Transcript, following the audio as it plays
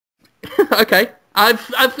Okay. I've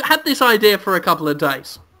had this idea for a couple of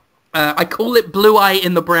days. I call it Blue Eye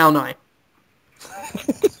in the Brown Eye.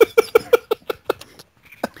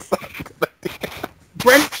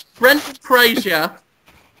 Brendan Fraser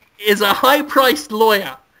is a high-priced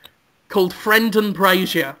lawyer called Brendan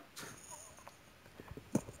Fraser.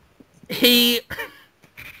 He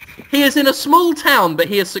is in a small town, but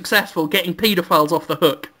he is successful getting paedophiles off the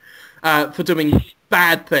hook for doing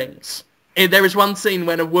bad things. There is one scene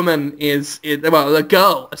when a woman a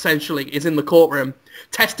girl, essentially, is in the courtroom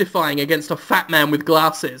testifying against a fat man with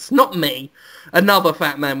glasses. Not me. Another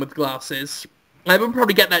fat man with glasses. I would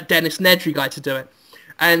probably get that Dennis Nedry guy to do it.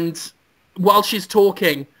 And while she's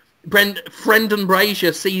talking, Brendan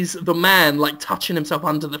Fraser sees the man, like, touching himself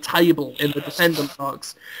under the table in the defendant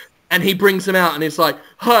box. And he brings him out and he's like,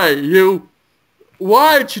 "Hey, you...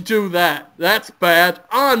 Why'd you do that? That's bad.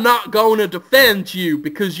 I'm not going to defend you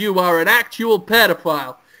because you are an actual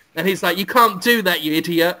pedophile." And he's like, "You can't do that, you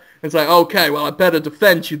idiot." And it's like, "Okay, well, I better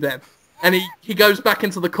defend you then." And he goes back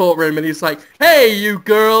into the courtroom and he's like, "Hey, you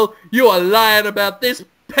girl, you are lying about this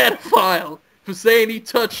pedophile for saying he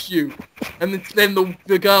touched you." And then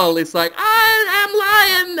the girl is like, "I am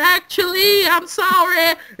lying, actually, I'm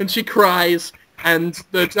sorry." And she cries. And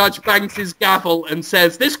the judge bangs his gavel and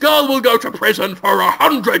says, "This girl will go to prison for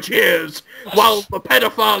 100 years while the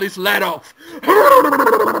pedophile is let off."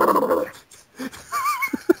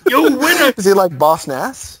 You winner! Is he like Boss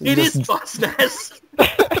Nass? It is Boss Nass.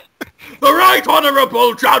 The Right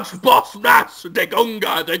Honourable Judge Boss Nass de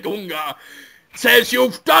Gunga says,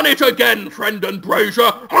 "You've done it again, Brendan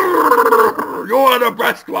Fraser. You're the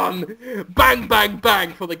best one." Bang, bang,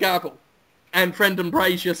 bang for the gavel. And Brendan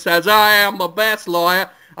Fraser says, "I am the best lawyer.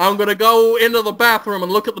 I'm going to go into the bathroom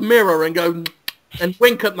and look at the mirror and go and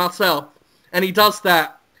wink at myself." And he does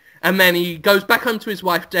that. And then he goes back home to his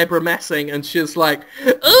wife, Deborah Messing, and she's like,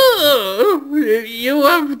 "Oh, you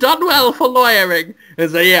have done well for lawyering." And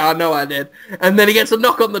he's like, "Yeah, I know I did." And then he gets a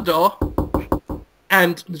knock on the door.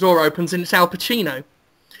 And the door opens and it's Al Pacino,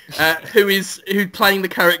 who's playing the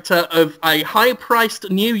character of a high-priced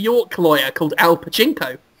New York lawyer called Al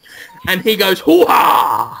Pachinko. And he goes,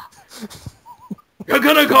 "Hoo-ha! You're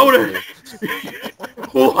gonna go to...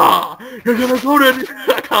 Hoo-ha! You're gonna go to..."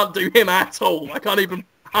 I can't do him at all. I can't even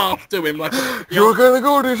half do him. Like, "You're gonna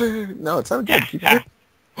go to..." No, it's not good. Yeah.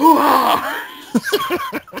 Hoo-ha!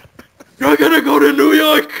 You're gonna go to New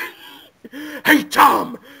York? "Hey,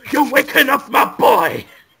 Tom, you're waking up my boy."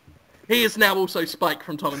 He is now also Spike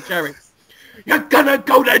from Tom and Jerry. "You're gonna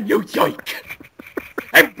go to New York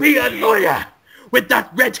and be a lawyer with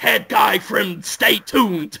that red-haired guy from Stay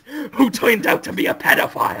Tuned, who turned out to be a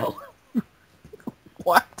pedophile."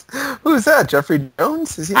 What? Who's that? Jeffrey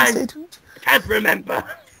Jones? Is he in Stay Tuned? I can't remember.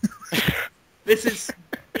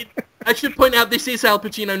 I should point out this is Al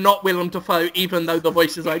Pacino, not Willem Dafoe, even though the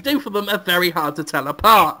voices I do for them are very hard to tell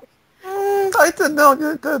apart. Your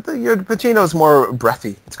Pacino's more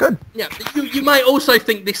breathy. It's good. Yeah, you might also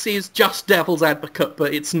think this is just Devil's Advocate,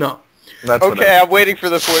 but it's not. That's okay, I'm waiting for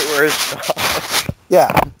the point where it's...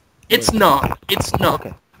 Yeah. It's not. It's not.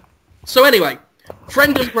 Okay. So anyway,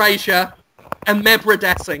 Brendan Fraser and Mebra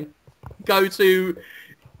Dessing go to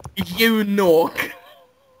Newark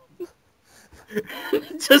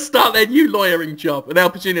to start their new lawyering job. And Al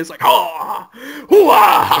Pacino's like, "Oh,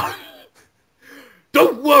 hoo-ah!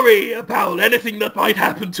 Don't worry about anything that might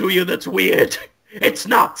happen to you that's weird. It's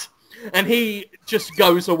not." And he just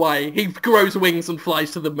goes away. He grows wings and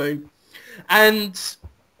flies to the moon. And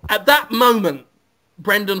at that moment,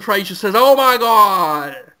 Brendan Fraser says, "Oh my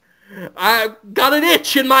god, I've got an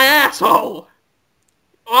itch in my asshole.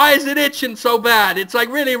 Why is it itching so bad? It's like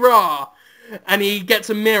really raw." And he gets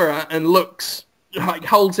a mirror and looks, like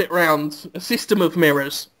holds it round, a system of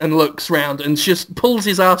mirrors, and looks round and just pulls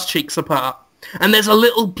his arse cheeks apart. And there's a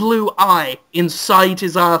little blue eye inside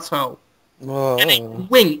his arsehole. Whoa. And it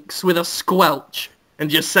winks with a squelch and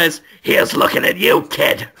just says, "Here's looking at you,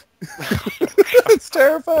 kid." It's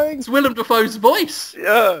terrifying. It's Willem Dafoe's voice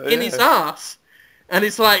in his ass. And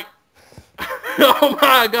it's like, "Oh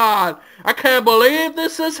my god, I can't believe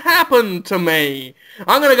this has happened to me.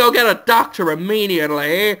 I'm gonna go get a doctor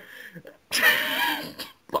immediately."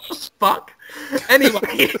 What the fuck?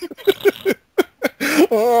 Anyway.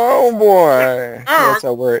 Oh boy. That's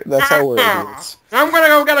how worried he is. "I'm gonna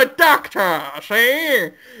go get a doctor,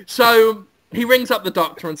 see?" So he rings up the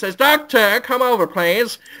doctor and says, "Doctor, come over,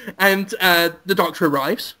 please." And the doctor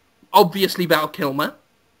arrives. Obviously Val Kilmer.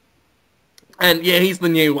 And yeah, he's the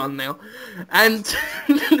new one now. And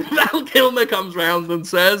Val Kilmer comes round and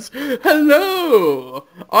says, "Hello,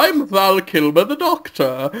 I'm Val Kilmer, the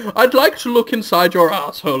doctor. I'd like to look inside your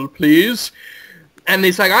asshole, please." And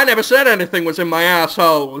he's like, I never said anything was in my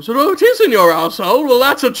asshole. I said, oh, it is in your asshole. Well,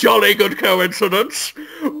 that's a jolly good coincidence.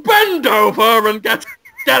 Bend over and get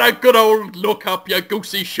a good old look up your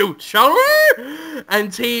goosey shoot, shall we?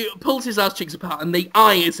 And he pulls his ass cheeks apart, and the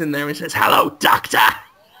eye is in there and says, hello, doctor.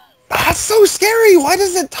 That's so scary. Why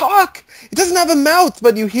does it talk? It doesn't have a mouth,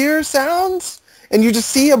 but you hear sounds, and you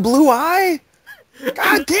just see a blue eye?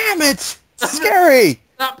 God damn it. It's scary.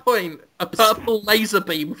 At that point, a purple laser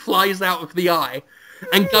beam flies out of the eye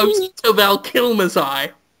and goes into Val Kilmer's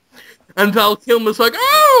eye. And Val Kilmer's like,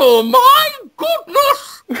 oh my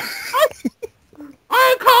goodness!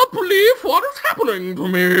 I can't believe what is happening to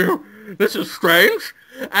me. This is strange.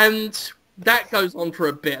 And that goes on for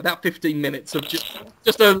a bit, about 15 minutes of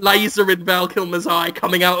just a laser in Val Kilmer's eye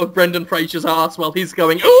coming out of Brendan Fraser's arse while he's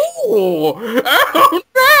going, oh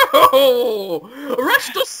no!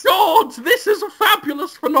 Rest assured, this is a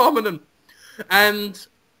fabulous phenomenon. And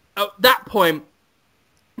at that point,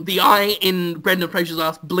 the eye in Brendan Fraser's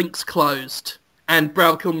arse blinks closed, and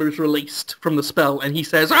Val Kilmer is released from the spell, and he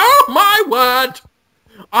says, oh my word!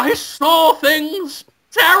 I saw things!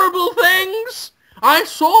 Terrible things! I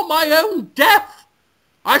saw my own death!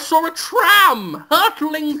 I saw a tram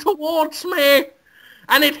hurtling towards me!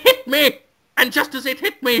 And it hit me! And just as it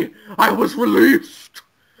hit me, I was released!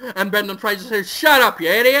 And Brendan Fraser says, shut up, you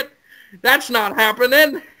idiot! That's not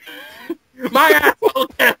happening! My asshole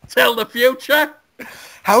can't tell the future!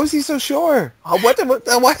 How is he so sure?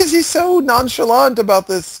 Why is he so nonchalant about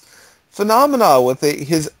this phenomena with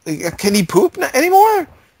can he poop anymore?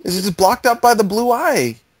 Is it just blocked up by the blue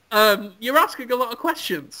eye? You're asking a lot of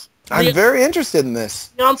questions. I'm very interested in this.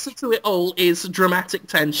 The answer to it all is dramatic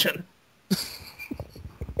tension.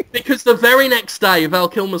 Because the very next day, Val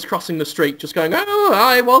Kilmer's crossing the street just going, oh,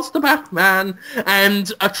 I was the Batman,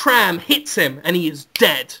 and a tram hits him, and he is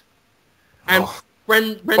dead. And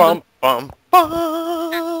Brendan...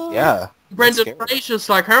 Yeah. Brendan Fraser's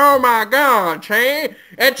like, oh my god, hey?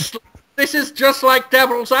 This is just like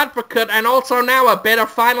Devil's Advocate, and also now a bit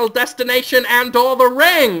of Final Destination and or The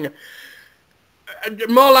Ring.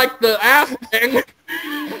 More like the ass thing.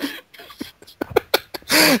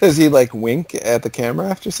 Does he like wink at the camera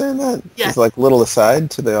after saying that? Yeah. He's like little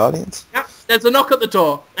aside to the audience? Yep. There's a knock at the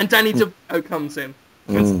door, and Danny DeVito comes in.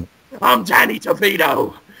 I'm Danny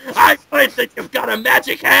DeVito. I heard that you've got a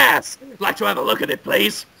magic ass. Like to have a look at it,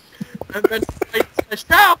 please. And then the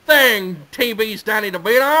shout thing, TV's Danny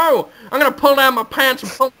DeVito. I'm going to pull down my pants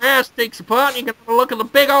and pull my ass cheeks apart, and you can have a look at the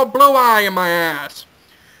big old blue eye in my ass.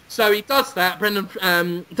 So he does that.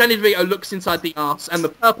 Danny DeVito looks inside the arse, and the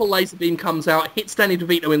purple laser beam comes out, hits Danny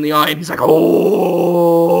DeVito in the eye, and he's like,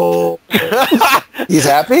 oh. He's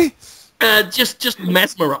happy? Just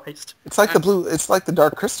mesmerized. It's like it's like the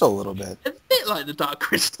Dark Crystal a little bit. It's a bit like the Dark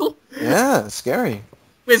Crystal. Yeah, it's scary.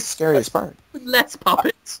 With scariest part. With less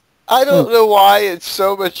puppets. I don't know why it's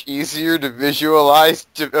so much easier to visualize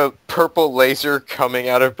a purple laser coming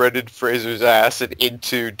out of Brendan Fraser's ass and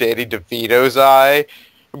into Danny DeVito's eye,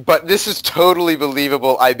 but this is totally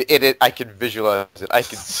believable. I'm in it. I can visualize it. I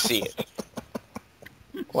can see it.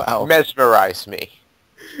 Wow. Mesmerize me.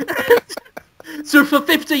 So for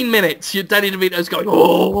 15 minutes, Danny DeVito's going,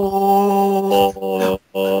 oh,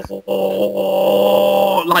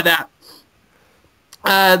 like that.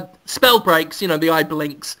 Spell breaks, the eye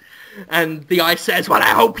blinks, and the eye says, well,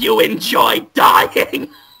 I hope you enjoy dying.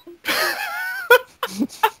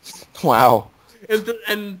 Wow.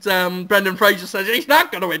 And Brendan Fraser says, he's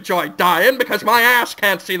not going to enjoy dying because my ass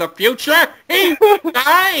can't see the future. He will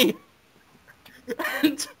die.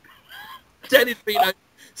 And Danny DeVito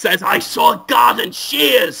says, I saw garden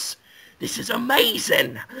shears. This is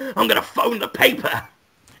amazing. I'm going to phone the paper.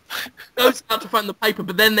 Goes out to phone the paper,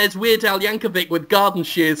 but then there's Weird Al Yankovic with garden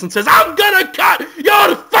shears and says, I'm going to cut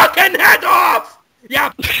your fucking head off.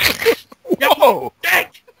 Yeah. Whoa.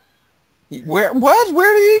 Dick. Where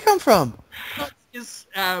did he come from? His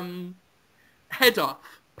head off,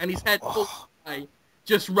 and his head falls away,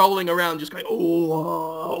 just rolling around, just going,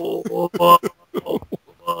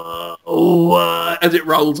 as it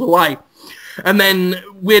rolls away. And then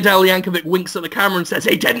Weird Al Yankovic winks at the camera and says,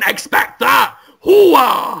 he didn't expect that!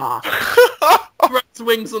 Hoo-ah! Spreads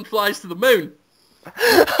wings and flies to the moon.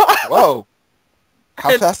 Whoa.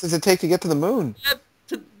 How fast does it take to get to the moon?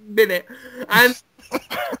 A minute. And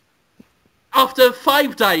after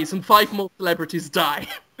 5 days and 5 more celebrities die,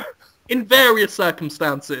 in various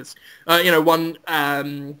circumstances. One, I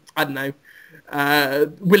don't know,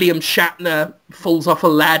 William Shatner falls off a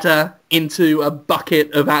ladder into a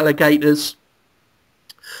bucket of alligators.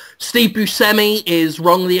 Steve Buscemi is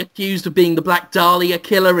wrongly accused of being the Black Dahlia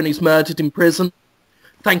killer and he's murdered in prison.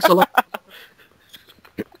 Thanks a lot.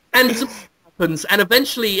 And happens, and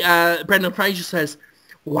eventually Brendan Fraser says,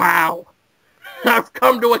 "Wow, I've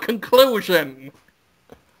come to a conclusion.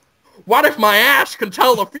 What if my ass can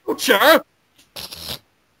tell the future,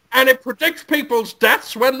 and it predicts people's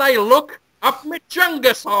deaths when they look up my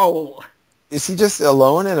Chungus hole?" Is he just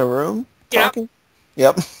alone in a room talking?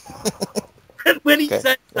 Yep. And when he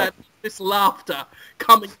says that, this laughter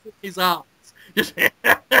coming from his arms. Just...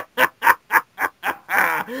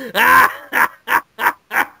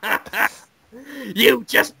 You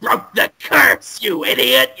just broke the curse, you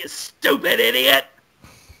idiot! You stupid idiot!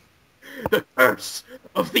 The curse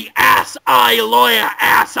of the ass-eye lawyer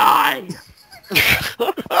ass-eye!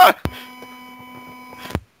 What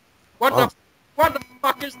the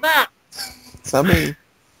fuck is that? Somebody.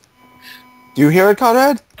 Do you hear it,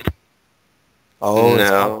 Conrad? Oh,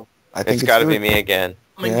 no. I think it's got to you. be me again.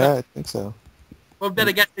 Yeah, I think so. Well,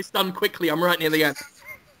 better get this done quickly. I'm right near the end.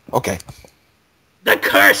 Okay. The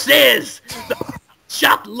curse is the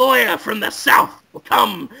shot lawyer from the south will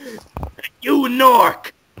come to you,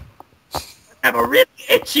 Nork. Have a really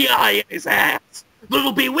itchy eye in his ass.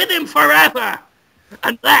 That'll be with him forever.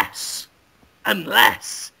 Unless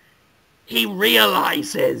he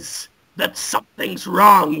realizes that something's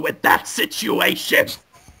wrong with that situation.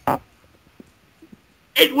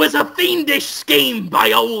 It was a fiendish scheme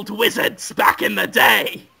by old wizards back in the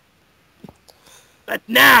day. But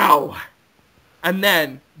now... And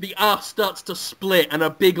then the arse starts to split and a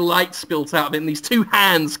big light spills out of it and these two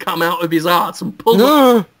hands come out of his arse and pull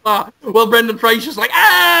him apart. Well, Brendan Fraser's like,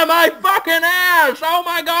 my fucking ass! Oh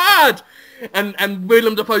my god! And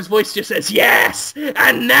Willem Dafoe's voice just says, yes!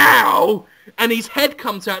 And now... And his head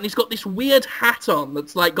comes out and he's got this weird hat on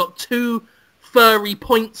that's like got two furry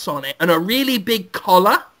points on it and a really big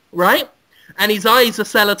collar, right? And his eyes are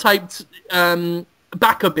sellotaped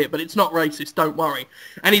back a bit, but it's not racist, don't worry.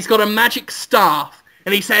 And he's got a magic staff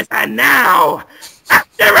and he says, and now,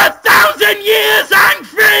 after 1,000 years I'm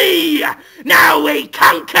free! Now we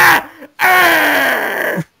conquer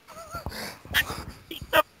Earth! He's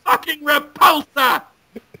the fucking repulsor!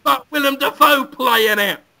 But Willem Dafoe playing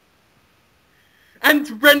it!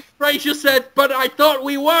 And Brendan Fraser said, but I thought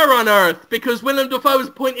we were on Earth, because Willem Dafoe's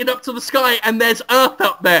pointed up to the sky and there's Earth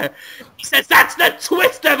up there. He says, that's the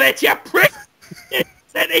twist of it, you prick!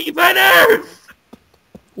 It's an even Earth!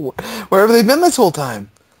 Where have they been this whole time?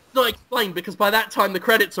 It's not explained, because by that time the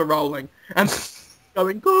credits are rolling. And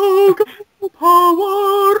going, go, go,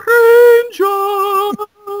 Power Rangers!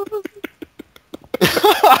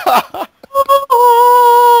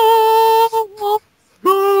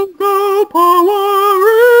 Go, go, Power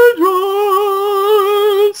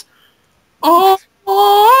Rangers! Oh,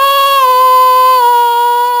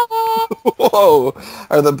 Whoa!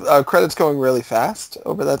 Are the credits going really fast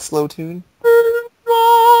over that slow tune?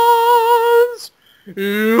 Rangers!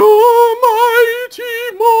 Your mighty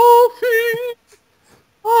morphing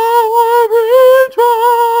Power Rangers!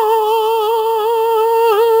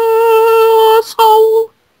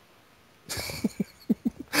 Soul!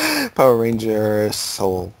 Power Ranger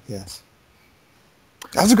Soul, yes.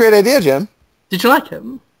 That was a great idea, Jim. Did you like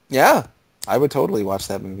him? Yeah, I would totally watch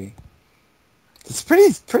that movie. It's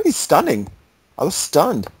pretty stunning. I was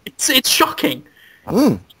stunned. It's shocking.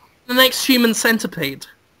 Mm. The next Human Centipede.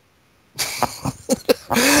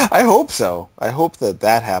 I hope so. I hope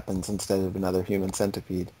that happens instead of another Human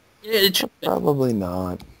Centipede. Yeah, it should be. Probably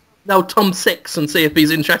not. Now Tom Six and see if he's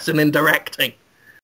interested in directing.